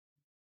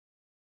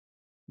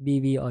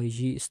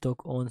BBIG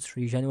stock on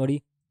 3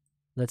 January.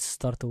 Let's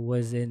start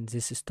with in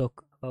this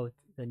stock about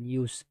the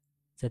news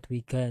that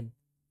we can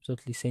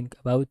totally think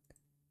about,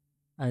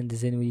 and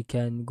then we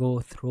can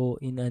go through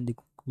in and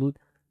conclude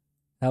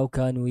how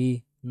can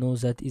we know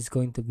that is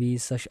going to be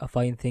such a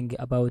fine thing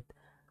about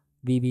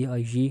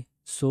BBIG.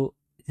 So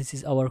this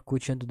is our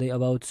question today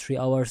about 3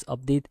 hours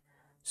update.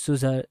 So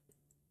the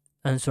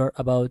answer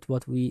about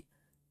what we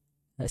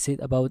said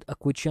about a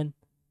question,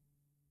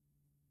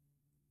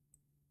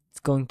 it's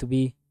going to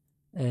be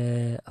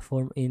a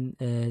form in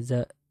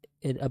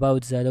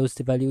about the lowest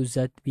values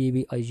that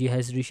BBIG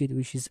has reached,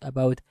 which is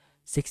about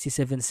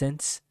 67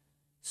 cents.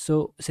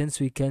 So since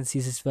we can see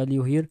this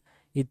value here,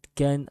 it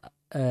can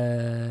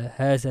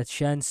has a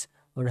chance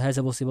or has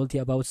a possibility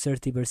about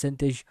 30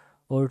 percentage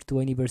or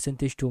 20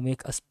 percentage to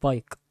make a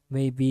spike.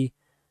 Maybe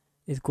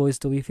it goes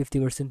to be 50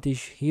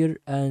 percentage here,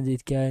 and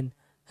it can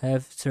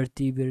have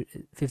 50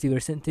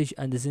 percentage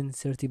and then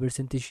 30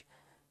 percentage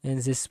in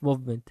this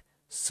movement.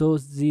 So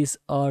these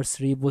are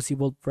 3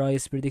 possible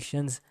price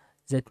predictions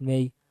that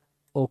may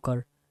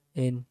occur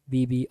in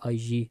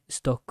BBIG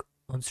stock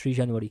on 3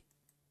 January.